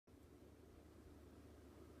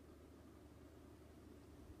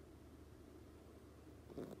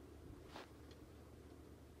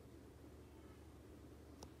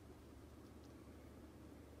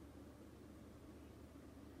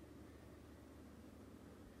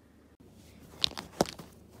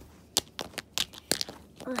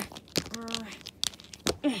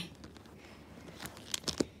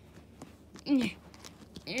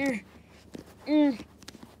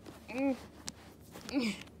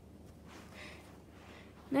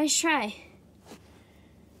Nice try.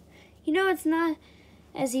 You know, it's not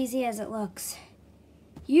as easy as it looks.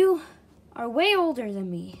 You are way older than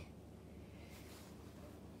me.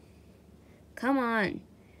 Come on.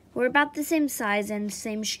 We're about the same size and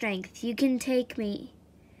same strength. You can take me.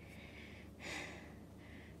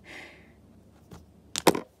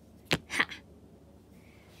 Ha!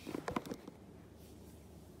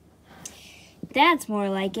 That's more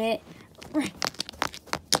like it.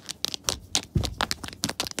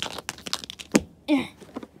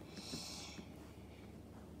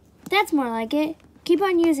 That's more like it. Keep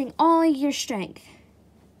on using all your strength.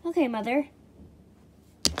 Okay, Mother.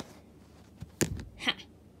 Ha.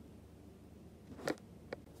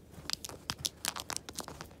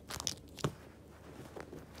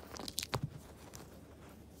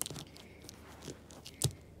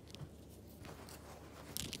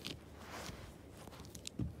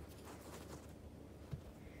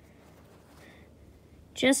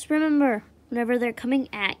 Just remember, whenever they're coming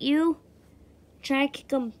at you, try to kick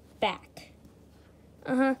them back.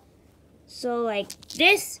 So like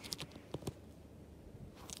this.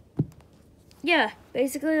 Yeah,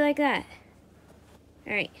 basically like that.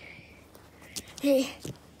 All right. Hey.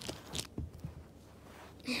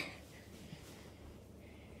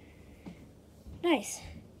 Nice.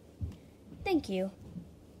 Thank you.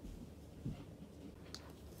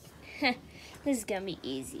 This is gonna be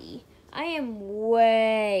easy. I am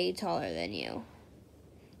way taller than you.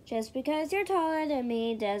 Just because you're taller than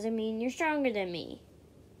me doesn't mean you're stronger than me.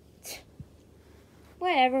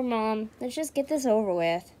 Whatever, Mom. Let's just get this over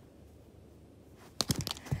with.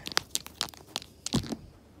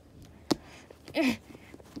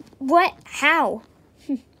 What? How?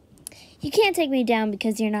 You can't take me down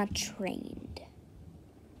because you're not trained.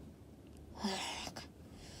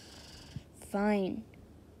 Fine.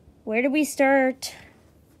 Where do we start?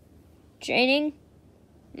 Training?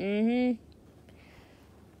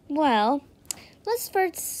 Well, let's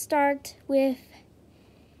first start with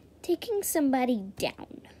taking somebody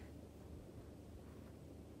down.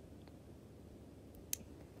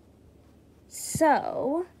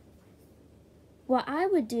 So, what I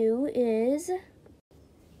would do is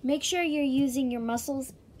make sure you're using your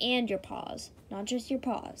muscles and your paws, not just your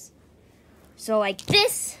paws. So like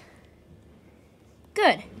this.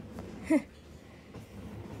 Good.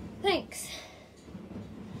 Thanks.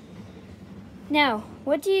 Now,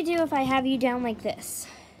 what do you do if I have you down like this?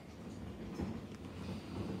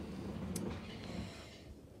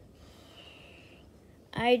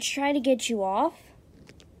 I try to get you off.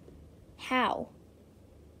 How?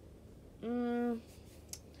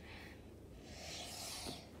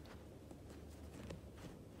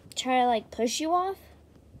 Try to like push you off?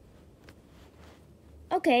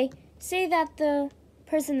 Okay, say that the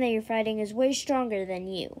person that you're fighting is way stronger than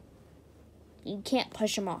you. You can't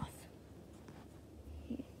push him off.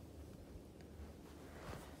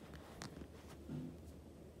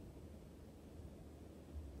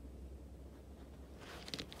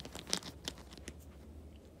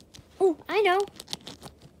 Oh, I know.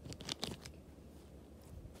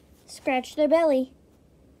 Scratch their belly.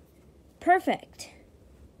 Perfect.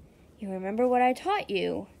 You remember what I taught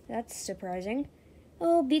you. That's surprising.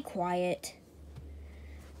 Oh, be quiet.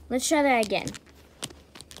 Let's try that again.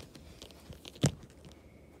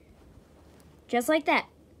 Just like that.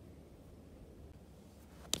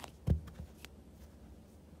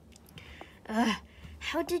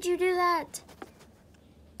 How did you do that?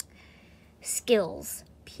 Skills.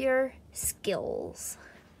 Pure skills.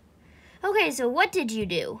 Okay, so what did you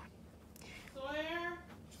do? Sawyer?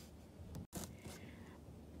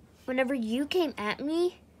 Whenever you came at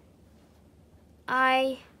me,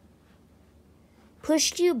 I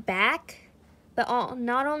pushed you back, but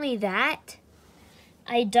not only that,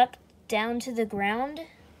 I ducked down to the ground.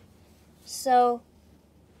 So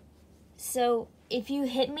if you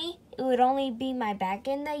hit me, it would only be my back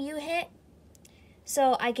end that you hit.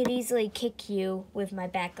 So I could easily kick you with my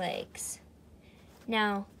back legs.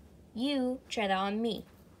 Now, you try that on me.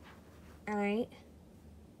 All right?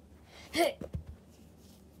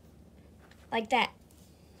 Like that.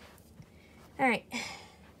 All right.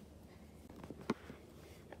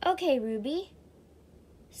 Okay, Ruby.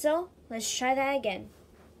 So, let's try that again.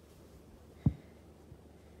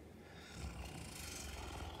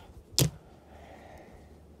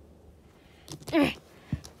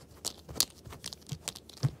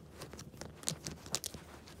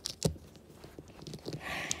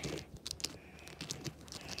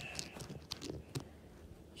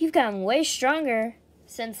 You've gotten way stronger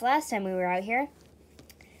since last time we were out here.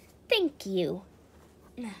 Thank you.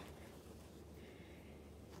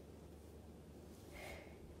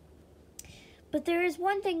 But there is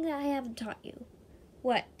one thing that I haven't taught you.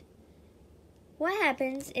 What? What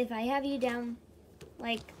happens if I have you down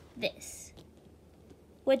like this?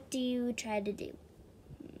 What do you try to do?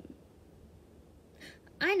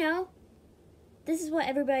 I know. This is what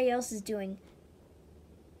everybody else is doing.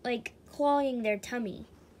 Like clawing their tummy.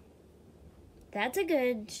 That's a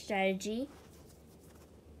good strategy.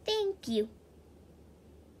 Thank you.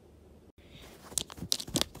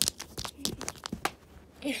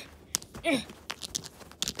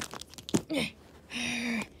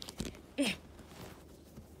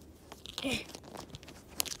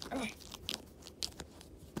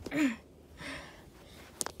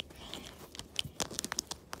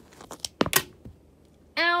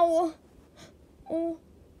 Ow! Oh.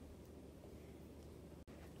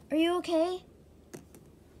 Are you okay?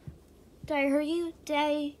 Did I hurt you?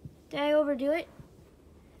 Did I overdo it?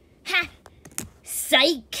 Ha!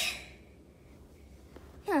 Psych!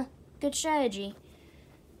 Huh, good strategy.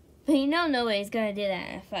 But you know nobody's gonna do that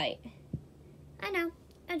in a fight. I know.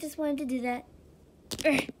 I just wanted to do that.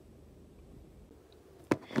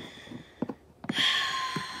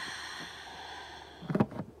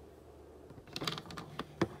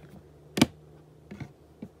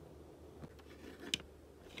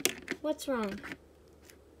 What's wrong?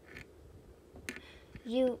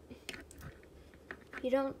 You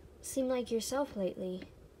don't seem like yourself lately.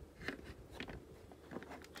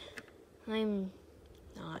 I'm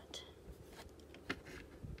not.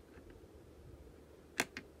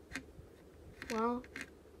 Well,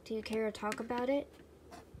 do you care to talk about it?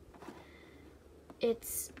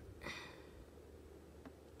 It's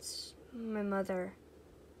my mother.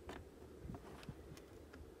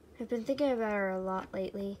 I've been thinking about her a lot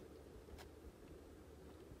lately.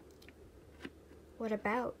 What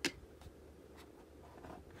about?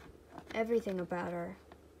 Everything about her.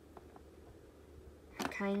 Her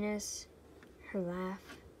kindness, her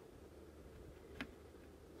laugh.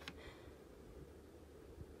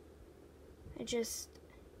 I just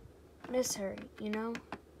miss her, you know?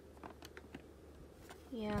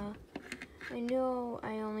 Yeah, I know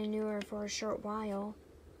I only knew her for a short while.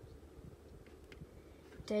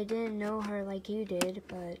 I didn't know her like you did,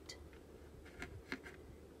 but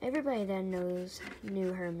everybody that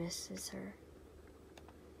knew her misses her.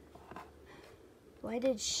 Why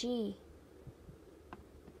did she?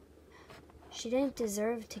 She didn't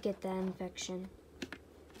deserve to get that infection.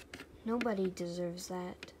 Nobody deserves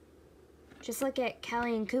that. Just look at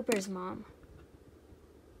Callie and Cooper's mom.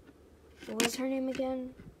 What was her name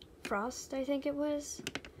again? Frost, I think it was.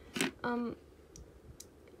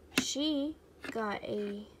 She got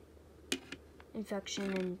a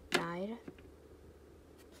infection and died.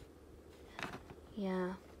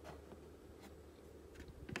 Yeah.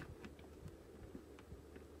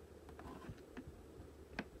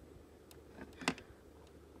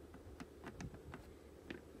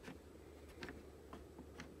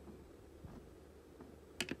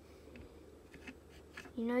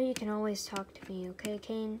 You know you can always talk to me, okay,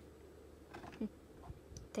 Kane?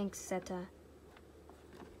 Thanks, Zeta.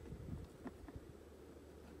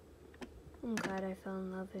 I'm glad I fell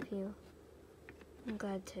in love with you. I'm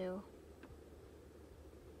glad too.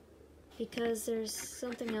 Because there's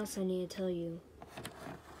something else I need to tell you.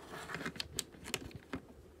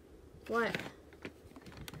 What?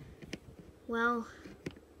 Well,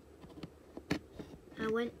 I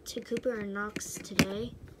went to Cooper and Knox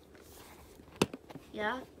today.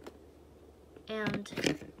 Yeah? And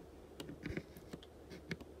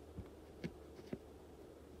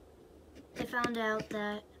I found out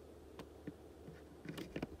that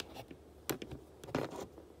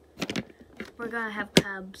we're gonna have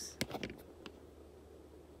cubs.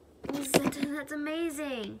 That's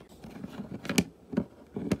amazing.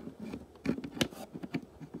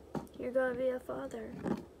 You're gonna be a father.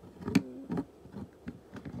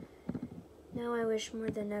 Now I wish more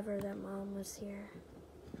than ever that Mom was here.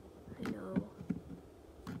 I know.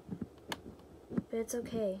 But it's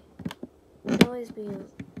okay.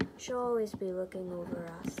 She'll always be looking over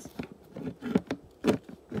us.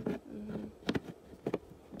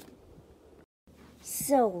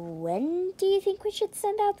 So when do you think we should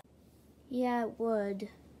send out? Yeah, it would.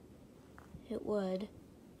 It would.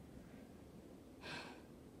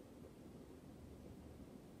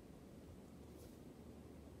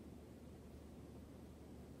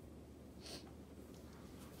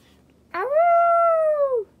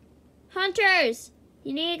 Arroo! Hunters,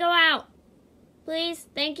 you need to go out. Please,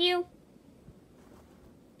 thank you.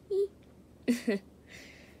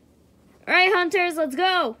 Alright, hunters, let's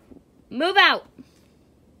go. Move out.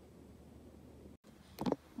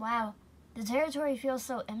 Wow, the territory feels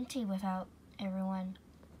so empty without everyone.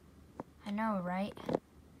 I I know, right?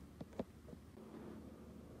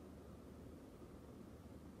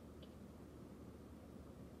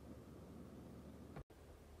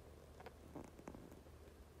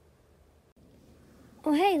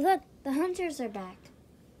 Oh, hey, look, the hunters are back.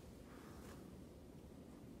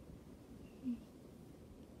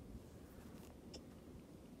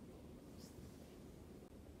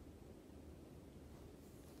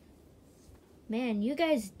 Man, you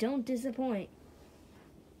guys don't disappoint.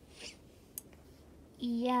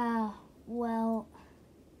 Yeah, well,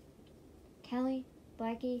 Callie,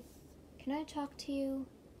 Blackie, can I talk to you?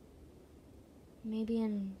 Maybe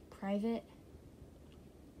in private?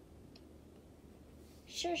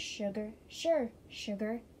 Sure, sugar. Sure,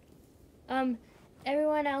 sugar.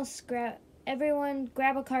 Everyone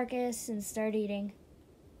grab a carcass and start eating.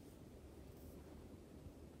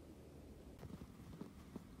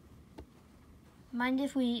 Mind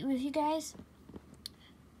if we eat with you guys?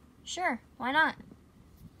 Sure, why not?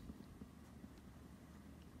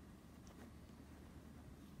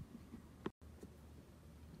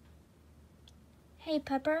 Hey,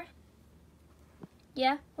 Pepper.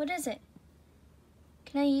 Yeah, what is it?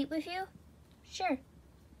 Can I eat with you? Sure.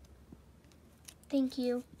 Thank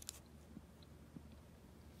you.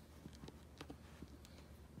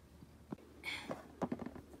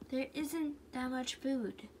 There isn't that much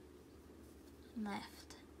food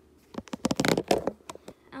left.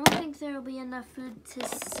 I don't think there will be enough food to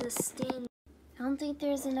sustain. I don't think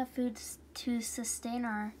there's enough food to sustain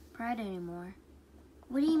our pride anymore.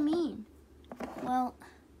 What do you mean? Well,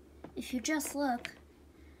 if you just look,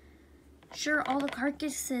 sure, all the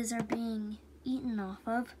carcasses are being eaten off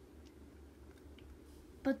of,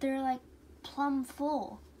 but they're like plumb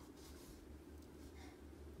full.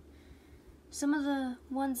 Some of the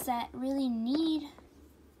ones that really need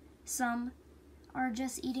some are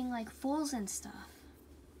just eating like fools and stuff.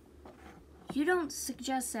 You don't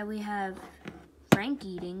suggest that we have frank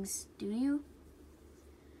eatings, do you?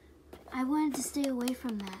 I wanted to stay away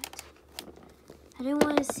from that. I didn't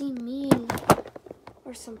want to seem mean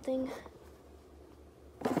or something.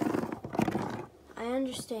 I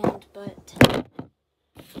understand, but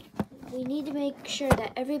we need to make sure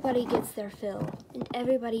that everybody gets their fill and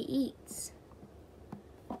everybody eats.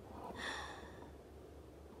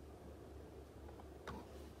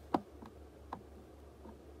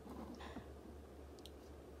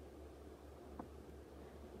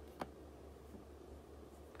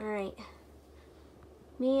 Alright.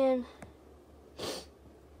 Me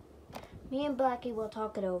and Blackie will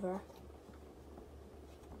talk it over.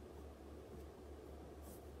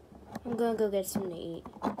 I'm gonna go get something to eat.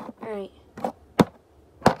 Alright.